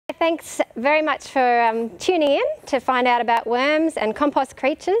Thanks very much for tuning in to find out about worms and compost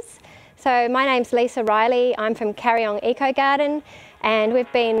creatures. So my name's Lisa Wriley. I'm from Kariong Eco Garden and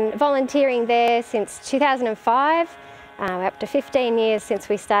we've been volunteering there since 2005. We're up to 15 years since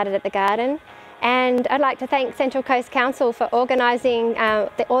we started at the garden. And I'd like to thank Central Coast Council for organising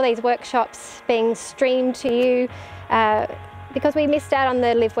all these workshops being streamed to you because we missed out on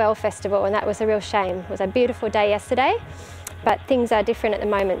the Live Well Festival, and that was a real shame. It was a beautiful day yesterday, but things are different at the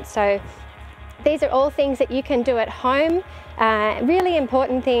moment. So these are all things that you can do at home, really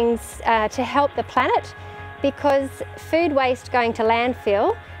important things to help the planet, because food waste going to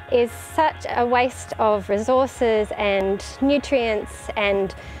landfill is such a waste of resources and nutrients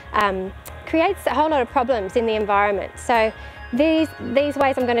and creates a whole lot of problems in the environment. So these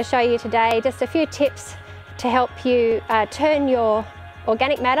ways I'm going to show you today, just a few tips to help you turn your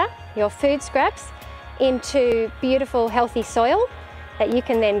organic matter, your food scraps, into beautiful healthy soil that you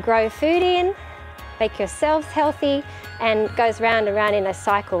can then grow food in, make yourselves healthy, and goes round and round in a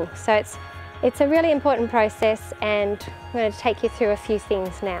cycle. So it's a really important process, and I'm going to take you through a few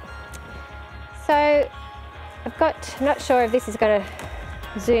things now. So I'm not sure if this is going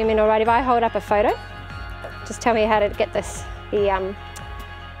to zoom in all right. If I hold up a photo, just tell me how to get the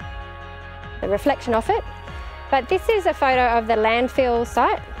reflection off it. But this is a photo of the landfill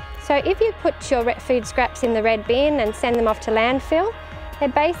site. So if you put your food scraps in the red bin and send them off to landfill, they're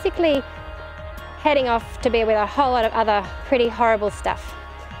basically heading off to be with a whole lot of other pretty horrible stuff.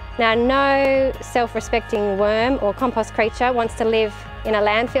 Now, no self-respecting worm or compost creature wants to live in a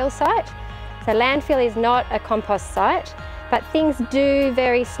landfill site. So landfill is not a compost site, but things do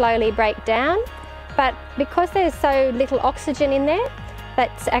very slowly break down. But because there's so little oxygen in there,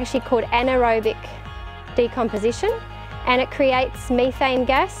 that's actually called anaerobic decomposition, and it creates methane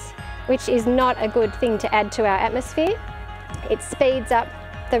gas, which is not a good thing to add to our atmosphere. It speeds up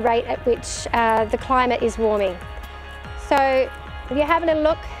the rate at which the climate is warming. So if you're having a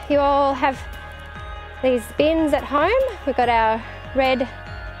look, you all have these bins at home. We've got our red,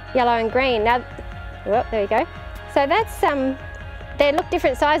 yellow and green. Now, oh, there you go. So that's, they look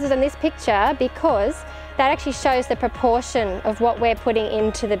different sizes on this picture because that actually shows the proportion of what we're putting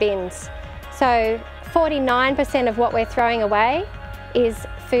into the bins. So 49% of what we're throwing away is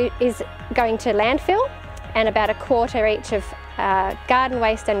going to landfill, and about a quarter each of garden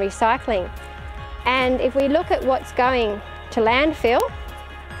waste and recycling. And if we look at what's going to landfill,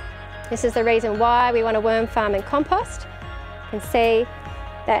 this is the reason why we want to worm farm and compost. You can see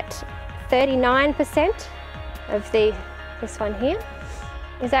that 39% of this one here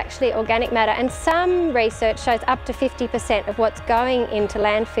is actually organic matter, and some research shows up to 50% of what's going into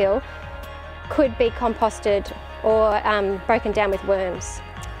landfill could be composted or broken down with worms.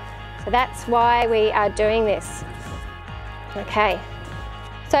 So that's why we are doing this. Okay,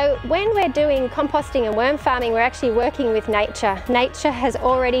 so when we're doing composting and worm farming, we're actually working with nature. Nature has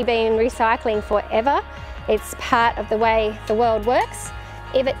already been recycling forever. It's part of the way the world works.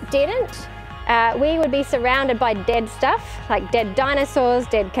 If it didn't, we would be surrounded by dead stuff, like dead dinosaurs,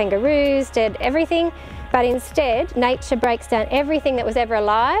 dead kangaroos, dead everything. But instead, nature breaks down everything that was ever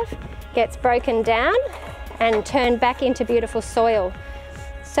alive, gets broken down and turned back into beautiful soil.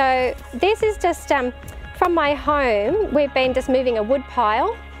 So this is just from my home. We've been just moving a wood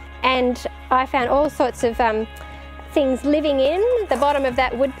pile, and I found all sorts of things living in the bottom of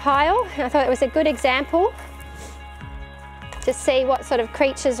that wood pile. I thought it was a good example to see what sort of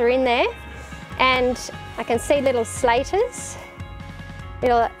creatures are in there. And I can see little slaters,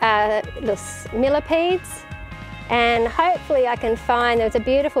 little millipedes, and hopefully I can find, there's a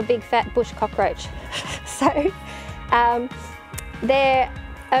beautiful big fat bush cockroach. So they're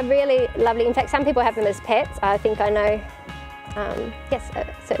really lovely. In fact, some people have them as pets. I think I know, yes, a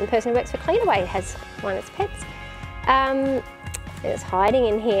certain person who works for Cleanaway has one as pets. It's hiding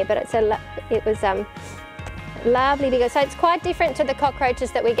in here, but it was lovely because, so it's quite different to the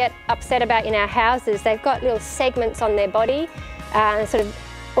cockroaches that we get upset about in our houses. They've got little segments on their body, sort of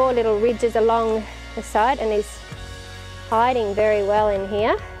all little ridges along the side, and he's hiding very well in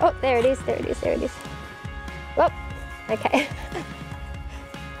here. Oh, there it is, there it is, there it is. Whoop, okay.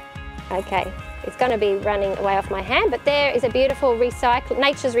 Okay, it's going to be running away off my hand, but there is a beautiful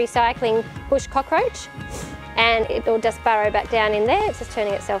nature's recycling bush cockroach, and it will just burrow back down in there. It's just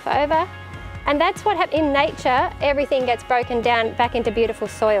turning itself over. And that's what happens in nature. Everything gets broken down back into beautiful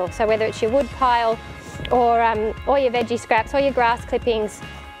soil. So whether it's your wood pile or your veggie scraps or your grass clippings,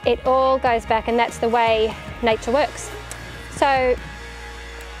 it all goes back, and that's the way nature works. So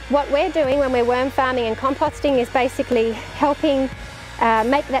what we're doing when we're worm farming and composting is basically helping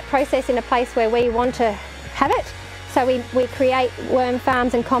make that process in a place where we want to have it So we create worm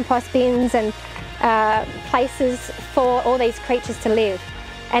farms and compost bins and places for all these creatures to live.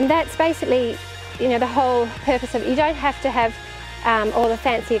 And that's basically, you know, the whole purpose of it. You don't have to have all the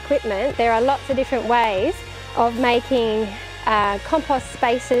fancy equipment. There are lots of different ways of making compost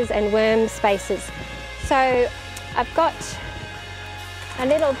spaces and worm spaces. So I've got a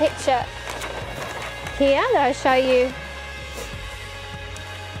little picture here that I'll show you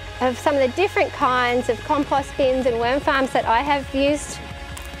of some of the different kinds of compost bins and worm farms that I have used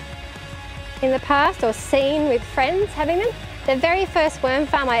in the past or seen with friends having them. The very first worm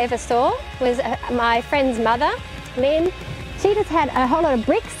farm I ever saw was my friend's mother, Lynn. She just had a whole lot of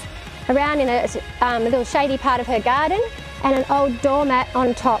bricks around in a little shady part of her garden and an old doormat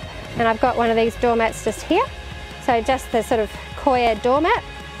on top. And I've got one of these doormats just here. So just the sort of coir doormat.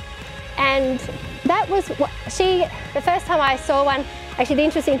 And that was what the first time I saw one, actually the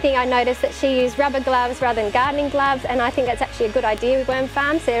interesting thing I noticed that she used rubber gloves rather than gardening gloves, and I think that's actually a good idea with worm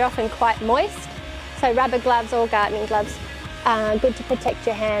farms. They're often quite moist. So rubber gloves or gardening gloves are good to protect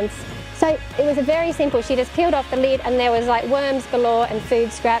your hands. So it was a very simple, she just peeled off the lid and there was like worms galore and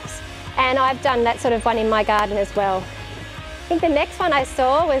food scraps. And I've done that sort of one in my garden as well. I think the next one I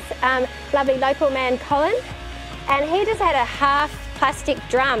saw was lovely local man Colin, and he just had a half plastic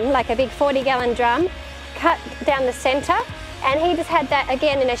drum, like a big 40-gallon drum, cut down the centre, and he just had that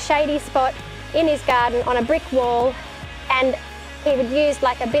again in a shady spot in his garden on a brick wall, and he would use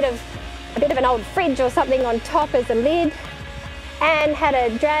like a bit of an old fridge or something on top as a lid, and had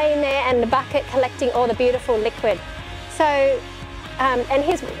a drain there and a bucket collecting all the beautiful liquid. So, and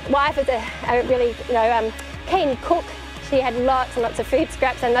his wife was a really keen cook. She had lots and lots of food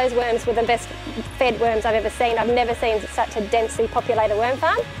scraps, and those worms were the best fed worms I've ever seen. I've never seen such a densely populated worm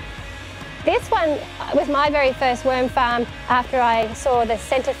farm. This one was my very first worm farm after I saw the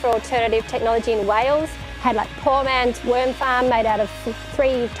Centre for Alternative Technology in Wales. Had like poor man's worm farm made out of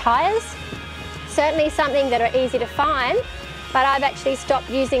 3 tyres. Certainly something that are easy to find, but I've actually stopped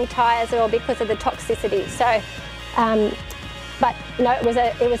using tyres at all because of the toxicity. So, but you know,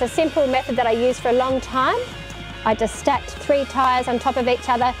 it was a simple method that I used for a long time. I just stacked 3 tyres on top of each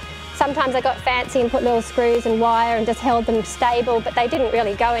other. Sometimes I got fancy and put little screws and wire and just held them stable, but they didn't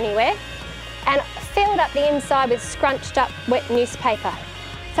really go anywhere. And filled up the inside with scrunched up wet newspaper.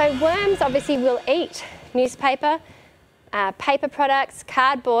 So worms obviously will eat newspaper, paper products,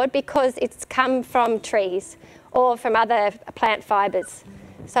 cardboard, because it's come from trees or from other plant fibres.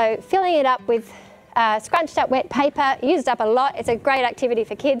 So filling it up with scrunched up wet paper, used up a lot. It's a great activity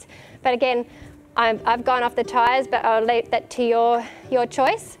for kids, but again, I've gone off the tyres, but I'll leave that to your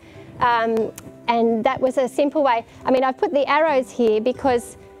choice. And that was a simple way. I mean, I've put the arrows here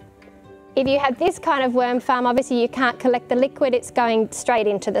because if you have this kind of worm farm, obviously you can't collect the liquid, it's going straight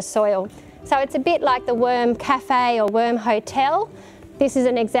into the soil. So it's a bit like the worm cafe or worm hotel. This is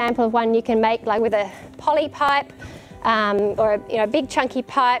an example of one you can make like with a poly pipe or a big chunky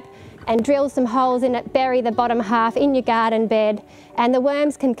pipe, and drill some holes in it, bury the bottom half in your garden bed, and the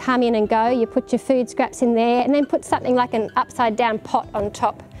worms can come in and go. You put your food scraps in there and then put something like an upside down pot on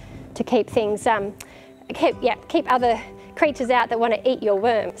top to keep things, keep other creatures out that want to eat your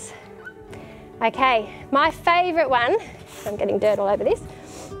worms. Okay, my favourite one, I'm getting dirt all over this,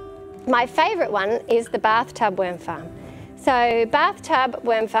 my favourite one is the bathtub worm farm. So bathtub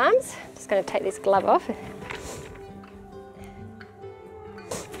worm farms, I'm just going to take this glove off.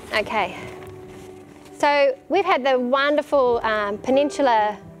 Okay, so we've had the wonderful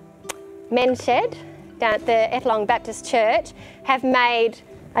Peninsula Men's Shed down at the Ettalong Baptist Church have made,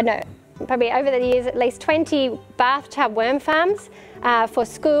 I don't know, probably over the years at least 20 bathtub worm farms for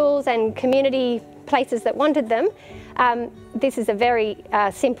schools and community places that wanted them. This is a very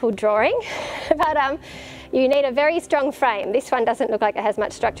simple drawing, but you need a very strong frame. This one doesn't look like it has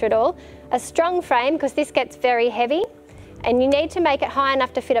much structure at all. A strong frame, because this gets very heavy, and you need to make it high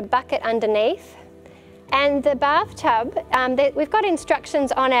enough to fit a bucket underneath. And the bathtub, we've got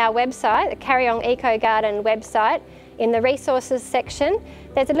instructions on our website, the Kariong Eco Garden website, in the resources section.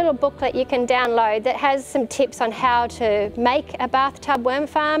 There's a little booklet you can download that has some tips on how to make a bathtub worm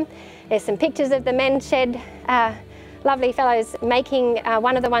farm. There's some pictures of the men's shed, lovely fellows making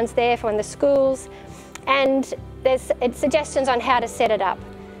one of the ones there for in the schools. And there's suggestions on how to set it up.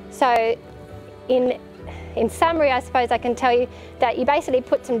 So in summary, I suppose I can tell you that you basically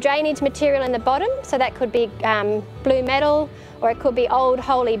put some drainage material in the bottom, so that could be blue metal, or it could be old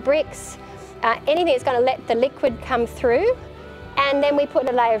holy bricks, anything that's going to let the liquid come through. And then we put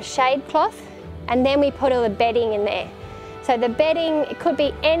a layer of shade cloth, and then we put all the bedding in there. So the bedding, it could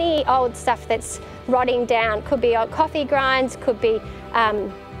be any old stuff that's rotting down, could be old coffee grinds, could be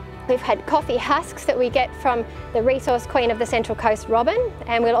We've had coffee husks that we get from the resource queen of the Central Coast, Robin,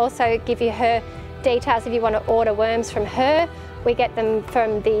 and we'll also give you her details if you want to order worms from her. We get them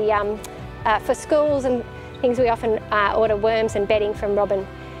from the, for schools and things, we often order worms and bedding from Robin.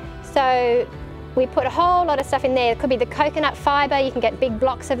 So we put a whole lot of stuff in there. It could be the coconut fibre, you can get big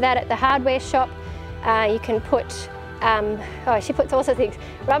blocks of that at the hardware shop. You can put, oh, she puts all sorts of things.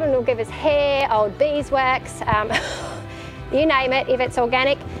 Robin will give us hair, old beeswax, you name it. If it's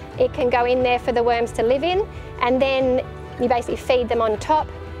organic, it can go in there for the worms to live in, and then you basically feed them on top.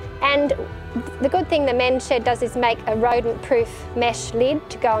 And the good thing the men's shed does is make a rodent-proof mesh lid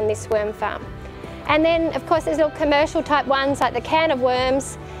to go on this worm farm. And then, of course, there's little commercial type ones like the can of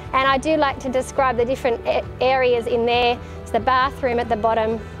worms, and I do like to describe the different areas in there. It's the bathroom at the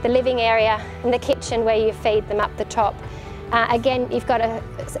bottom, the living area, and the kitchen where you feed them up the top. Again, you've got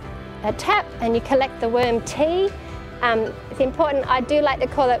a tap and you collect the worm tea. It's important, I do like to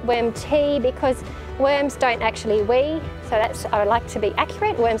call it worm tea because worms don't actually wee, so I would like to be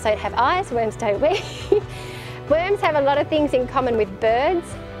accurate. Worms don't have eyes, worms don't wee. Worms have a lot of things in common with birds,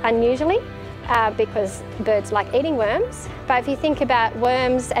 unusually, because birds like eating worms. But if you think about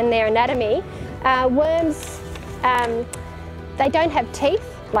worms and their anatomy, worms, they don't have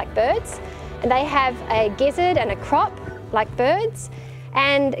teeth like birds, and they have a gizzard and a crop like birds.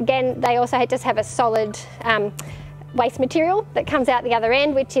 And again, they also just have a solid waste material that comes out the other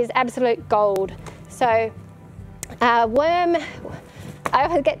end, which is absolute gold. So worm, I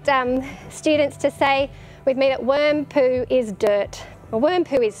often get students to say with me that worm poo is dirt. Well, worm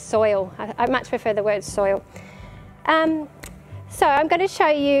poo is soil. I much prefer the word soil. So I'm going to show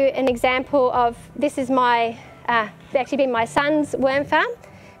you an example of, this is my, it's actually been my son's worm farm.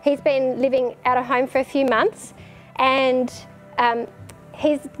 He's been living out of home for a few months, and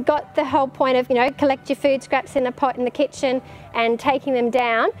he's got the whole point of, you know, collect your food scraps in a pot in the kitchen and taking them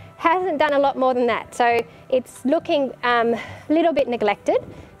down. Hasn't done a lot more than that. So it's looking a little bit neglected.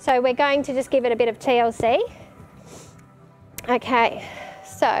 So we're going to just give it a bit of TLC. Okay,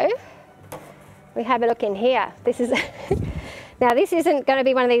 so we have a look in here. This is, now this isn't going to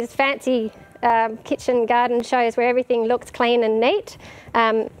be one of these fancy kitchen garden shows where everything looks clean and neat.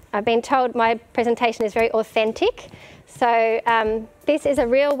 I've been told my presentation is very authentic. So this is a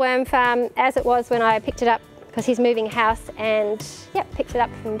real worm farm as it was when I picked it up, because he's moving house, and yeah, picked it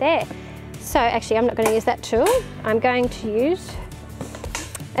up from there. So actually I'm not going to use that tool. I'm going to use,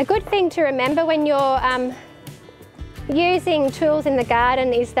 a good thing to remember when you're using tools in the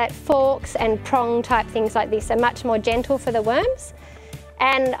garden is that forks and prong type things like this are much more gentle for the worms.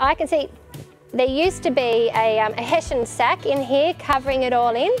 And I can see there used to be a hessian sack in here covering it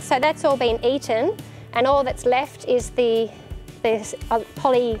all in, so that's all been eaten, and all that's left is the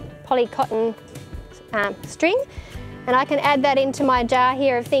poly cotton string, and I can add that into my jar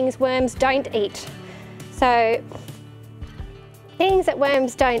here of things worms don't eat. So things that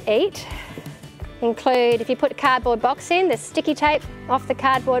worms don't eat include, if you put a cardboard box in, the sticky tape off the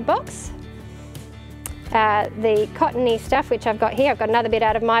cardboard box, the cottony stuff which I've got here. I've got another bit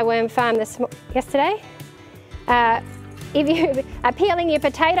out of my worm farm yesterday. If you are peeling your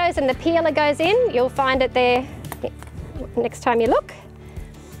potatoes and the peeler goes in, you'll find it there next time you look.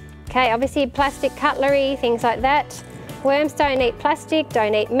 Okay, obviously plastic cutlery, things like that. Worms don't eat plastic,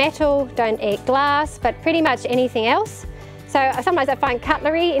 don't eat metal, don't eat glass, but pretty much anything else. So sometimes I find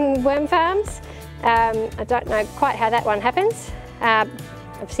cutlery in worm farms. I don't know quite how that one happens.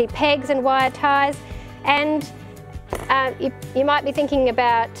 Obviously pegs and wire ties, and you might be thinking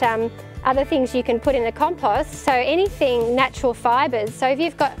about other things you can put in the compost. So anything natural fibres. So if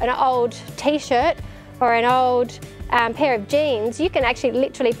you've got an old t-shirt or an old pair of jeans, you can actually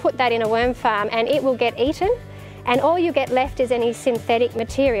literally put that in a worm farm and it will get eaten, and all you get left is any synthetic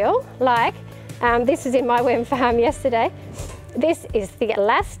material, like this is in my worm farm yesterday. This is the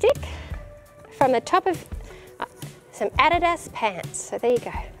elastic from the top of some Adidas pants. So there you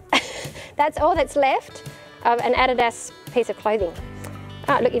go. That's all that's left of an Adidas piece of clothing.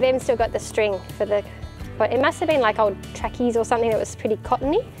 Oh, look, you've even still got the string for the, but it must have been like old trackies or something that was pretty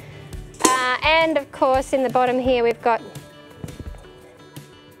cottony. And of course in the bottom here we've got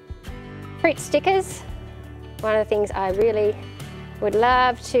fruit stickers. One of the things I really would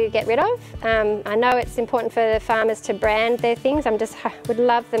love to get rid of. I know it's important for the farmers to brand their things. Would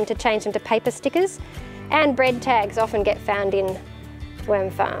love them to change them to paper stickers. And bread tags often get found in worm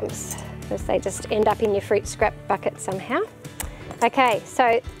farms because they just end up in your fruit scrap bucket somehow. Okay,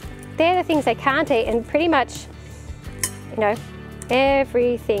 so they're the things they can't eat, and pretty much, you know,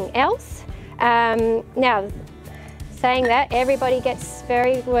 everything else. Now, saying that, everybody gets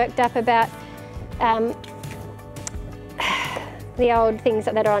very worked up about the old things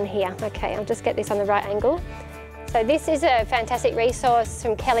that are on here. Okay, I'll just get this on the right angle. So this is a fantastic resource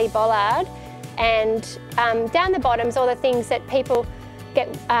from Kelly Bollard, and down the bottom's all the things that people get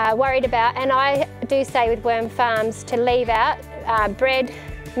worried about, and I do say with worm farms to leave out bread,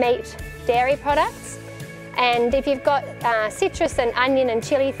 meat, dairy products, and if you've got citrus and onion and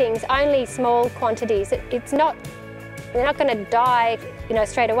chili things, only small quantities. It's not, they're not going to die, you know,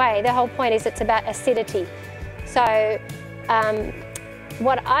 straight away. The whole point is it's about acidity. So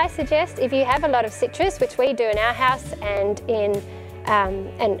what I suggest, if you have a lot of citrus, which we do in our house and in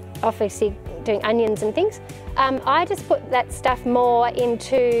and obviously doing onions and things, I just put that stuff more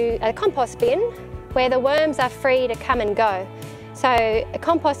into a compost bin where the worms are free to come and go. So a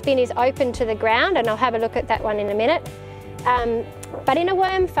compost bin is open to the ground, and I'll have a look at that one in a minute. But in a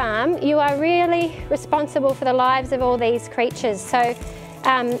worm farm, you are really responsible for the lives of all these creatures. So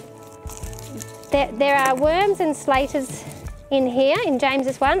there are worms and slaters in here, in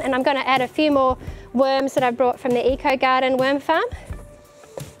James's one, and I'm going to add a few more worms that I brought from the Eco Garden worm farm.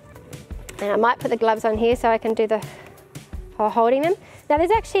 And I might put the gloves on here so I can do the holding them. Now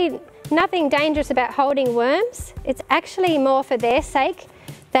there's actually nothing dangerous about holding worms. It's actually more for their sake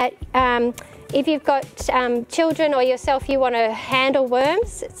that if you've got children or yourself, you want to handle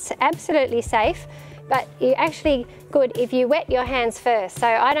worms, it's absolutely safe, but you're actually good if you wet your hands first. So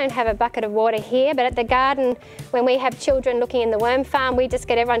I don't have a bucket of water here, but at the garden, when we have children looking in the worm farm, we just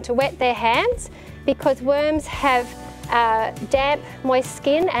get everyone to wet their hands, because worms have damp, moist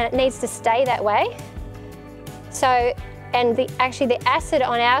skin, and it needs to stay that way. So, and actually the acid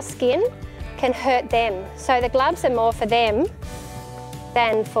on our skin can hurt them. So the gloves are more for them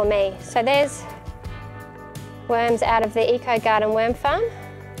than for me. So there's worms out of the Eco Garden worm farm.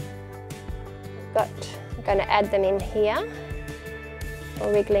 I'm going to add them in here,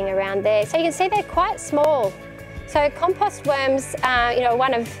 or wriggling around there. So you can see they're quite small. So compost worms are, you know,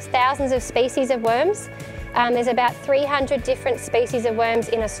 one of thousands of species of worms. There's about 300 different species of worms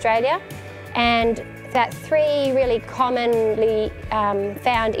in Australia, and about 3 really commonly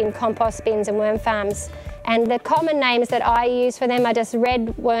found in compost bins and worm farms. And the common names that I use for them are just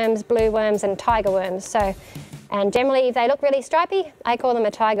red worms, blue worms, and tiger worms. So, and generally if they look really stripy, I call them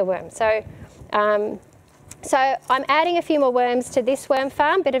a tiger worm. So, so I'm adding a few more worms to this worm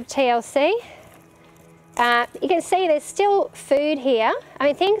farm, bit of TLC. You can see there's still food here. I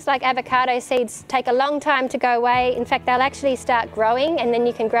mean, things like avocado seeds take a long time to go away. In fact, they'll actually start growing, and then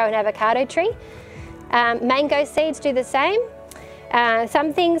you can grow an avocado tree. Mango seeds do the same.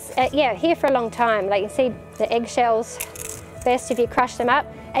 Some things, yeah, here for a long time. Like you see the eggshells, best if you crush them up.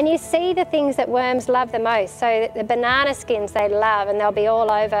 And you see the things that worms love the most. So the banana skins they love, and they'll be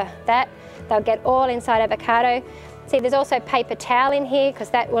all over that. They'll get all inside avocado. See, there's also paper towel in here, because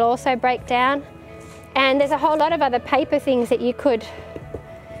that will also break down. And there's a whole lot of other paper things that you could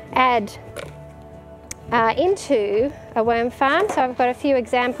add into a worm farm. So I've got a few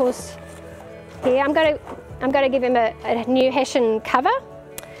examples here. I'm going to give him a new Hessian cover,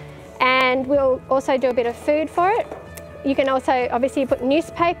 and we'll also do a bit of food for it. You can also obviously put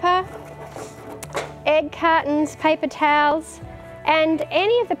newspaper, egg cartons, paper towels, and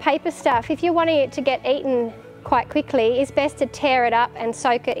any of the paper stuff. If you're wanting it to get eaten quite quickly, it's best to tear it up and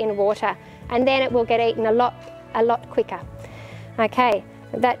soak it in water, and then it will get eaten a lot quicker. Okay,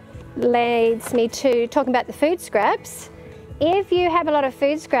 that leads me to talking about the food scraps. If you have a lot of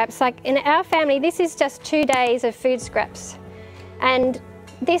food scraps, like in our family, this is just 2 days of food scraps, and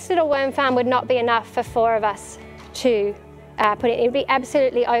this little worm farm would not be enough for 4 of us to put it. It would be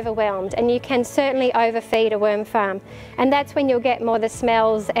absolutely overwhelmed, and you can certainly overfeed a worm farm, and that's when you'll get more the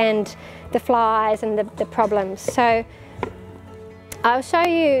smells and the flies and the problems. So I'll show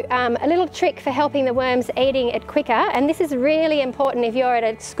you a little trick for helping the worms eating it quicker, and this is really important if you're at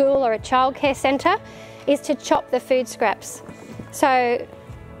a school or a childcare centre, is to chop the food scraps. So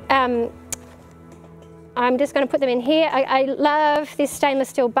I'm just going to put them in here. I love this stainless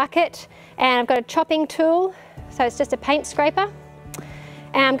steel bucket, and I've got a chopping tool, so it's just a paint scraper.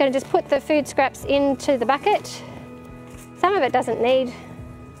 And I'm going to just put the food scraps into the bucket. Some of it doesn't need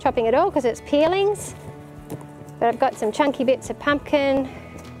chopping at all because it's peelings, but I've got some chunky bits of pumpkin.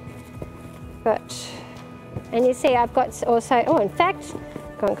 And you see I've got also, oh, in fact,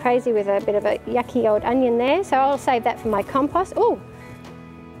 gone crazy with a bit of a yucky old onion there, so I'll save that for my compost. Oh,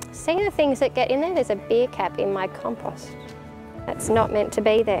 see the things that get in there? There's a beer cap in my compost. That's not meant to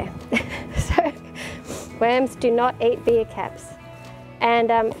be there. So worms do not eat beer caps.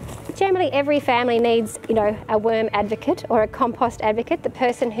 And generally every family needs, you know, a worm advocate or a compost advocate, the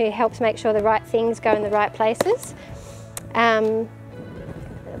person who helps make sure the right things go in the right places. I'll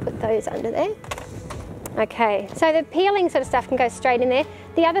put those under there. Okay, so the peeling sort of stuff can go straight in there.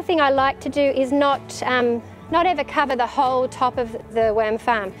 The other thing I like to do is not ever cover the whole top of the worm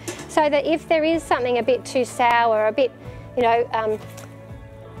farm, so that if there is something a bit too sour, a bit, you know,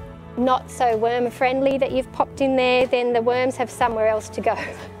 not so worm friendly that you've popped in there, then the worms have somewhere else to go.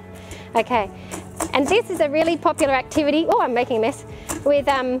 Okay, and this is a really popular activity, oh, I'm making a mess, with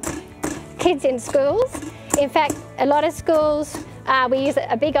kids in schools. In fact, a lot of schools, we use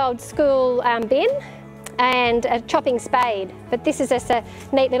a big old school bin and a chopping spade, but this is just a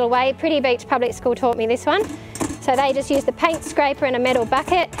neat little way. Pretty Beach Public School taught me this one. So they just use the paint scraper and a metal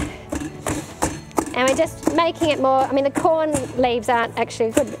bucket, and we're just making it more, I mean, the corn leaves aren't actually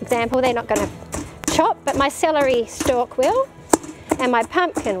a good example, they're not going to chop, but my celery stalk will, and my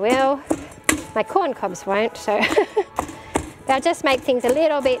pumpkin will, my corn cobs won't, so they'll just make things a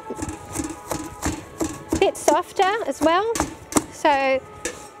little bit softer as well. So,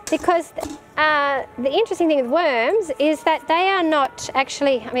 because the interesting thing with worms is that they are not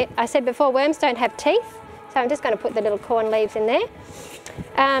actually, I mean, I said before, worms don't have teeth, so I'm just going to put the little corn leaves in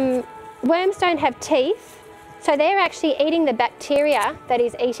there. Worms don't have teeth, so they're actually eating the bacteria that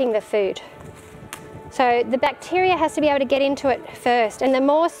is eating the food. So the bacteria has to be able to get into it first, and the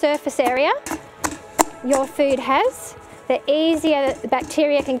more surface area your food has, the easier the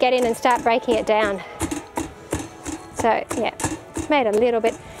bacteria can get in and start breaking it down. So yeah, made a little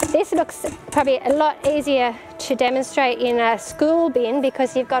bit. This looks probably a lot easier to demonstrate in a school bin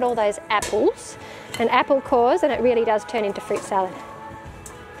because you've got all those apples and apple cores, and it really does turn into fruit salad.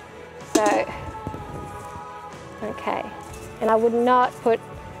 So, okay, and I would not put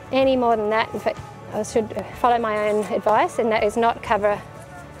any more than that. In fact, I should follow my own advice, and that is not cover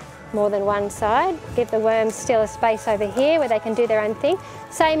more than one side. Give the worms still a space over here where they can do their own thing.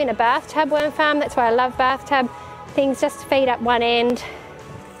 Same in a bathtub worm farm, that's why I love bathtub. Things just feed up one end,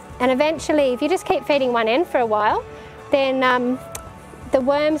 and eventually, if you just keep feeding one end for a while, then the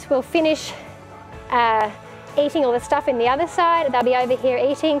worms will finish eating all the stuff in the other side. They'll be over here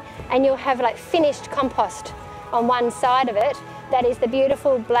eating, and you'll have like finished compost on one side of it. That is the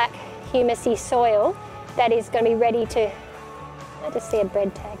beautiful black humusy soil that is going to be ready to, I just see a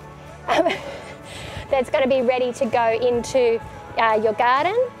bread tag, that's going to be ready to go into your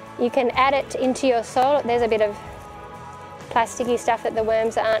garden. You can add it into your soil. There's a bit of plasticky stuff that the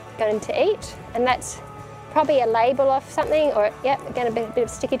worms aren't going to eat, and that's probably a label off something, or yep, again a bit of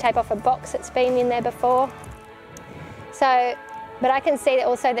sticky tape off a box that's been in there before. So, but I can see that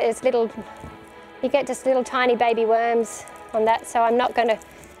also that there's little, you get just little tiny baby worms on that, so I'm not going to,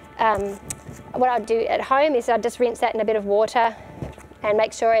 what I'll do at home is I'll just rinse that in a bit of water and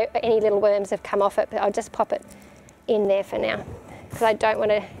make sure any little worms have come off it, but I'll just pop it in there for now because I don't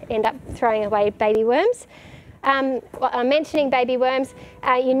want to end up throwing away baby worms. Well, I'm mentioning baby worms.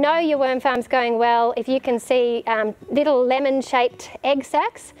 You know your worm farm's going well if you can see little lemon-shaped egg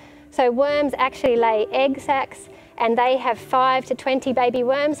sacs. So worms actually lay egg sacs, and they have 5 to 20 baby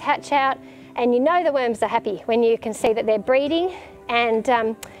worms hatch out, and you know the worms are happy when you can see that they're breeding and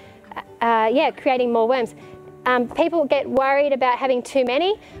yeah, creating more worms. People get worried about having too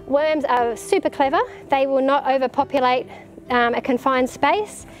many. Worms are super clever. They will not overpopulate a confined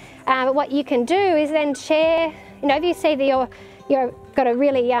space. But what you can do is then share, you know, if you see that you've got a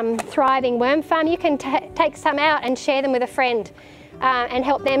really thriving worm farm, you can take some out and share them with a friend and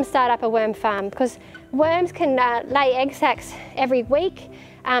help them start up a worm farm, because worms can lay egg sacs every week.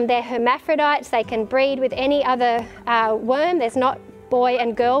 They're hermaphrodites, they can breed with any other worm. There's not boy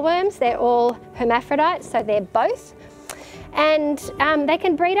and girl worms, they're all hermaphrodites, so they're both. And they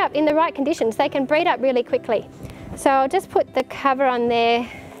can breed up in the right conditions, they can breed up really quickly. So I'll just put the cover on there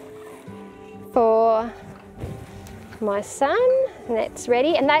for my son, and that's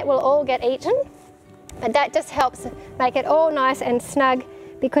ready, and that will all get eaten. But that just helps make it all nice and snug,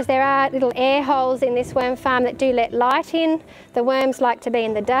 because there are little air holes in this worm farm that do let light in. The worms like to be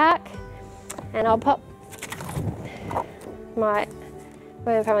in the dark. And I'll pop my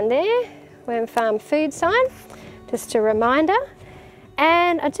worm farm on there, worm farm food sign, just a reminder.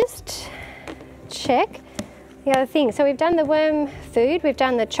 And I just check the other thing. So we've done the worm food, we've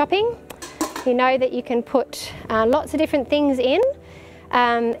done the chopping. You know that you can put lots of different things in.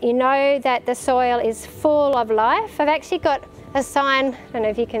 You know that the soil is full of life. I've actually got a sign, I don't know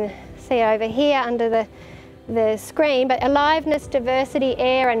if you can see it over here under the screen, but aliveness, diversity,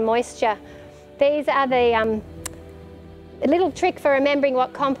 air and moisture. These are the little trick for remembering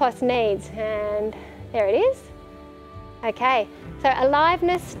what compost needs, and there it is. Okay, so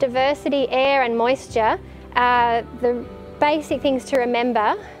aliveness, diversity, air and moisture are the basic things to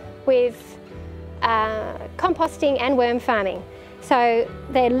remember with composting and worm farming. So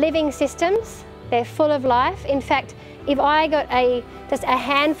they're living systems, They're full of life. In fact, if I got just a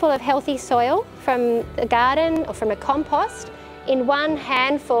handful of healthy soil from the garden or from a compost, in one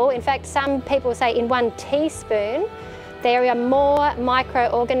handful, in fact some people say in 1 teaspoon, there are more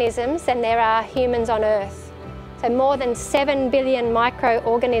microorganisms than there are humans on Earth. So more than 7 billion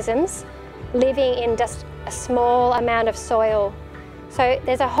microorganisms living in just a small amount of soil. So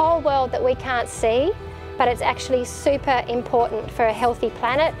there's a whole world that we can't see, but it's actually super important for a healthy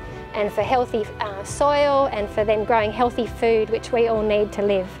planet and for healthy soil and for then growing healthy food, which we all need to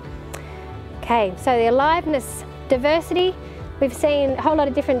live. Okay, so the aliveness, diversity, we've seen a whole lot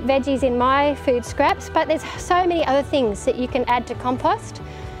of different veggies in my food scraps, but there's so many other things that you can add to compost.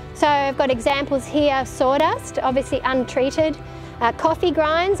 So I've got examples here: sawdust, obviously untreated, coffee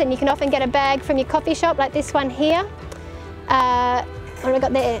grinds, and you can often get a bag from your coffee shop like this one here. What have I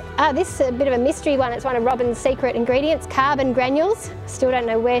got there? This is a bit of a mystery one. It's one of Robin's secret ingredients, carbon granules. Still don't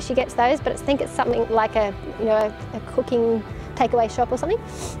know where she gets those, but I think it's something like a cooking takeaway shop or something.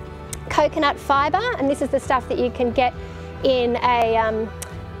 Coconut fibre, and this is the stuff that you can get in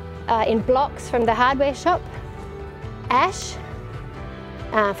blocks from the hardware shop. Ash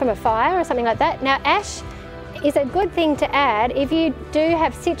from a fire or something like that. Now ash is a good thing to add if you do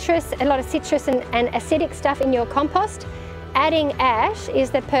have citrus, a lot of citrus and acidic stuff in your compost. Adding ash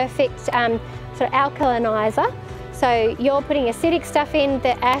is the perfect sort of alkalinizer. So you're putting acidic stuff in,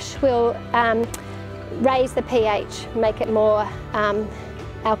 the ash will raise the pH, make it more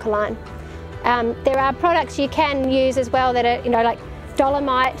alkaline. There are products you can use as well that are, like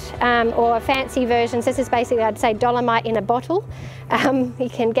dolomite or fancy versions. This is basically, I'd say, dolomite in a bottle. You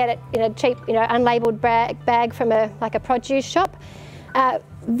can get it in a cheap, unlabeled bag from a produce shop.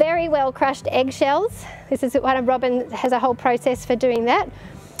 Very well crushed eggshells. This is one of Robin has a whole process for doing that.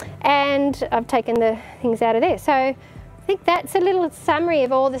 And I've taken the things out of there. So I think that's a little summary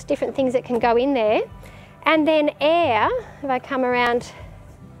of all the different things that can go in there. And then air, if I come around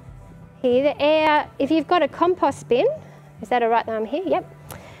here, the air, if you've got a compost bin, is that all right that I'm here? Yep.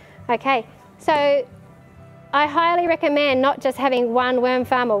 Okay, so I highly recommend not just having one worm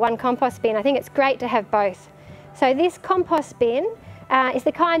farm or one compost bin. I think it's great to have both. So this compost bin is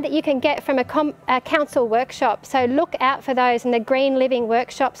the kind that you can get from a council workshop. So look out for those in the Green Living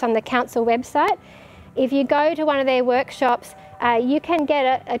workshops on the council website. If you go to one of their workshops, you can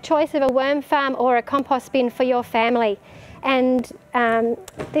get a choice of a worm farm or a compost bin for your family. And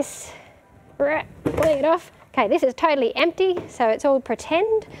this, pulling it off. Okay, this is totally empty, so it's all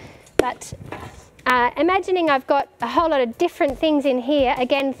pretend. But imagining I've got a whole lot of different things in here.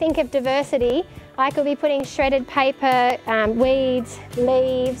 Again, think of diversity. I could be putting shredded paper, weeds,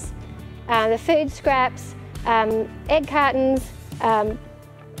 leaves, the food scraps, egg cartons,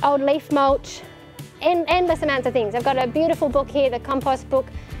 old leaf mulch, endless amounts of things. I've got a beautiful book here, the compost book.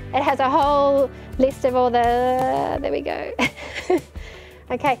 It has a whole list of all the, there we go.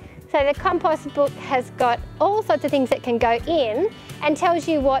 Okay, so the compost book has got all sorts of things that can go in and tells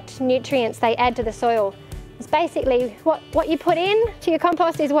you what nutrients they add to the soil. It's basically what you put in to your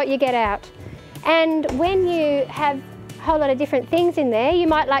compost is what you get out. And when you have a whole lot of different things in there, you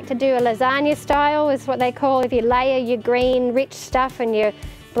might like to do a lasagna style, is what they call, if you layer your green rich stuff and your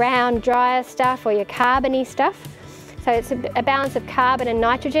brown drier stuff or your carbony stuff. So it's a balance of carbon and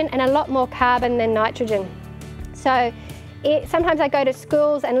nitrogen, and a lot more carbon than nitrogen. So sometimes I go to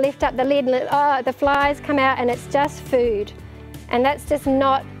schools and lift up the lid and the flies come out and it's just food. And that's just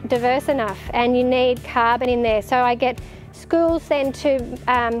not diverse enough, and you need carbon in there. So I get schools then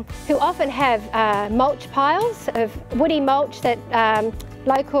who often have mulch piles of woody mulch that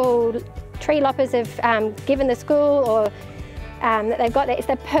local tree loppers have given the school, or that they've got there. It's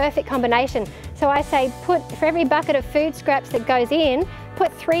the perfect combination. So I say for every bucket of food scraps that goes in,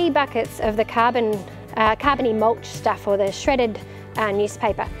 put 3 buckets of the carbony mulch stuff or the shredded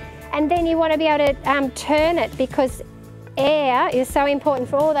newspaper. And then you want to be able to turn it, because air is so important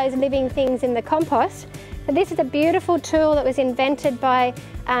for all those living things in the compost. So this is a beautiful tool that was invented by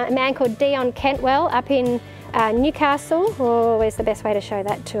a man called Dion Cantwell up in Newcastle. Oh, where's the best way to show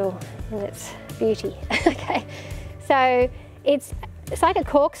that tool in its beauty? Okay, so it's like a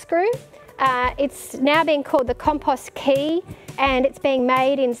corkscrew. It's now being called the compost key, and it's being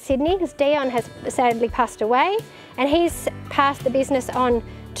made in Sydney because Dion has sadly passed away, and he's passed the business on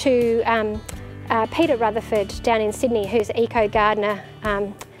to Peter Rutherford down in Sydney, who's an eco gardener,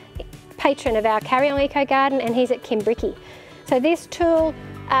 patron of our Kariong Eco Garden, and he's at Kimbrickie. So this tool,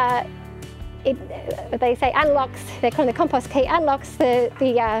 they say unlocks, they're calling the compost key, unlocks the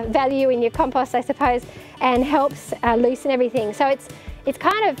value in your compost, I suppose, and helps loosen everything. So it's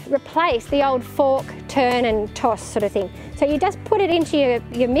kind of replaced the old fork, turn and toss sort of thing. So you just put it into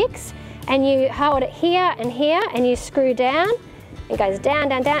your mix, and you hold it here, and you screw down. It goes down,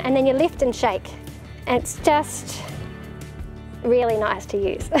 down, down, and then you lift and shake. And it's just really nice to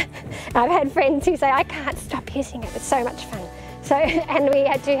use. I've had friends who say, I can't stop using it, it's so much fun. So, and we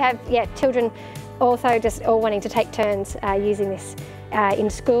had to have, children also just all wanting to take turns using this in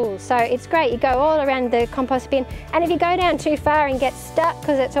school. So it's great, you go all around the compost bin, and if you go down too far and get stuck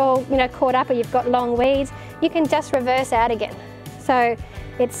because it's all caught up or you've got long weeds, you can just reverse out again. So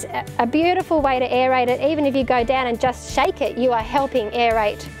it's a beautiful way to aerate it. Even if you go down and just shake it, you are helping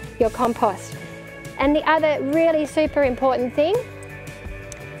aerate your compost. And the other really super important thing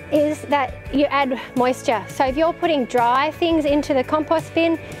is that you add moisture. So if you're putting dry things into the compost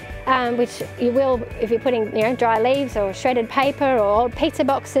bin, which you will if you're putting dry leaves or shredded paper or old pizza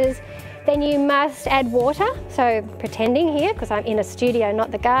boxes, then you must add water. So pretending here, because I'm in a studio, not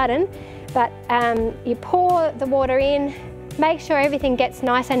the garden, but you pour the water in, make sure everything gets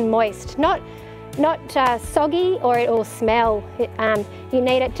nice and moist, not soggy or it will smell. You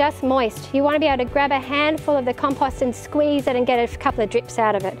need it just moist. You want to be able to grab a handful of the compost and squeeze it and get a couple of drips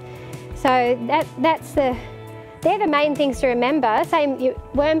out of it. So they're the main things to remember. Same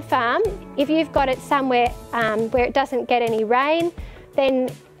worm farm, if you've got it somewhere where it doesn't get any rain, then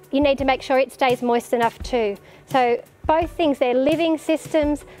you need to make sure it stays moist enough too. So both things, they're living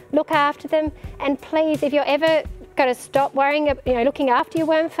systems, look after them, and please, if you're ever going to stop worrying, looking after your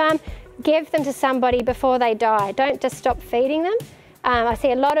worm farm, give them to somebody before they die. Don't just stop feeding them. I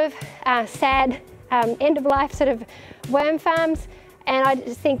see a lot of sad end-of-life sort of worm farms, and I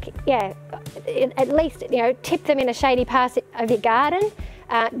just think, at least tip them in a shady part of your garden.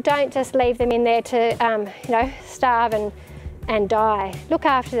 Don't just leave them in there to starve and die. Look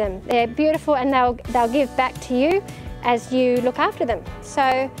after them. They're beautiful, and they'll give back to you as you look after them.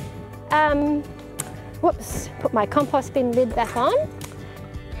 So, whoops, put my compost bin lid back on.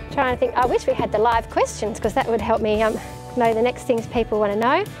 Trying to think, I wish we had the live questions because that would help me know the next things people want to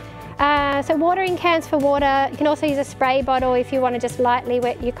know. So watering cans for water. You can also use a spray bottle if you want to just lightly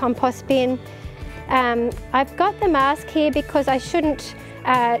wet your compost bin. I've got the mask here because I shouldn't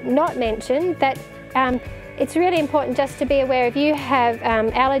not mention that it's really important just to be aware if you have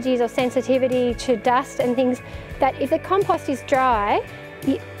allergies or sensitivity to dust and things, that if the compost is dry,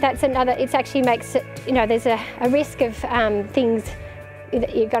 that's another, it actually makes it, there's a risk of things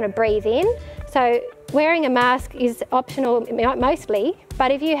that you're going to breathe in. So wearing a mask is optional mostly,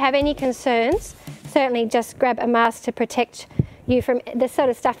 but if you have any concerns, certainly just grab a mask to protect you from the sort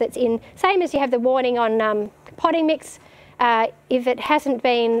of stuff that's in. Same as you have the warning on potting mix. If it hasn't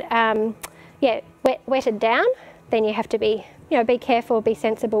been wetted down, then you have to be be careful, be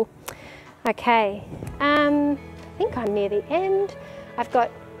sensible. Okay, I think I'm near the end. I've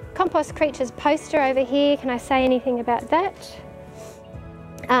got Compost Creatures poster over here. Can I say anything about that?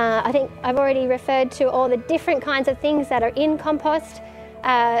 I think I've already referred to all the different kinds of things that are in compost,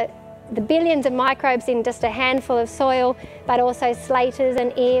 the billions of microbes in just a handful of soil, but also slaters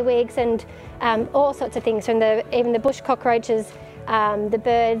and earwigs and all sorts of things, from even the bush cockroaches, the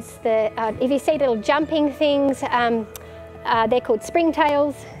birds. If you see little jumping things, they're called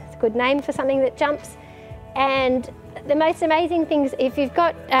springtails. It's a good name for something that jumps. And the most amazing things, if you've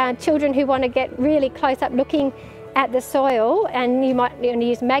got children who want to get really close up looking at the soil, and you might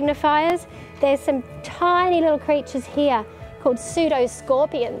use magnifiers, there's some tiny little creatures here called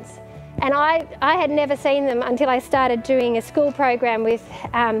pseudo-scorpions. And I had never seen them until I started doing a school program with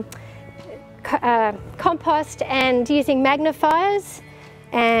compost and using magnifiers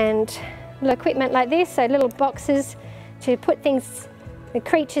and little equipment like this, so little boxes to put things, the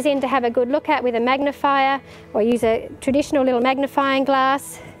creatures in to have a good look at with a magnifier, or use a traditional little magnifying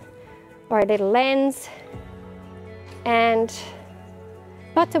glass or a little lens. And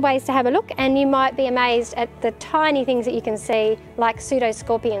lots of ways to have a look, and you might be amazed at the tiny things that you can see, like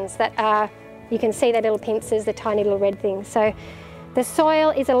pseudo-scorpions that are, you can see the little pincers, the tiny little red things. So the soil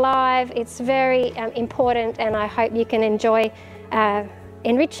is alive, it's very important, and I hope you can enjoy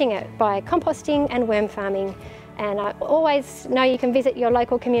enriching it by composting and worm farming. And I always know you can visit your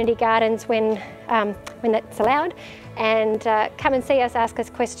local community gardens when that's allowed, and come and see us, ask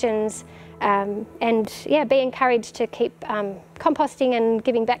us questions. And be encouraged to keep composting and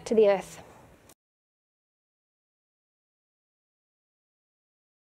giving back to the earth.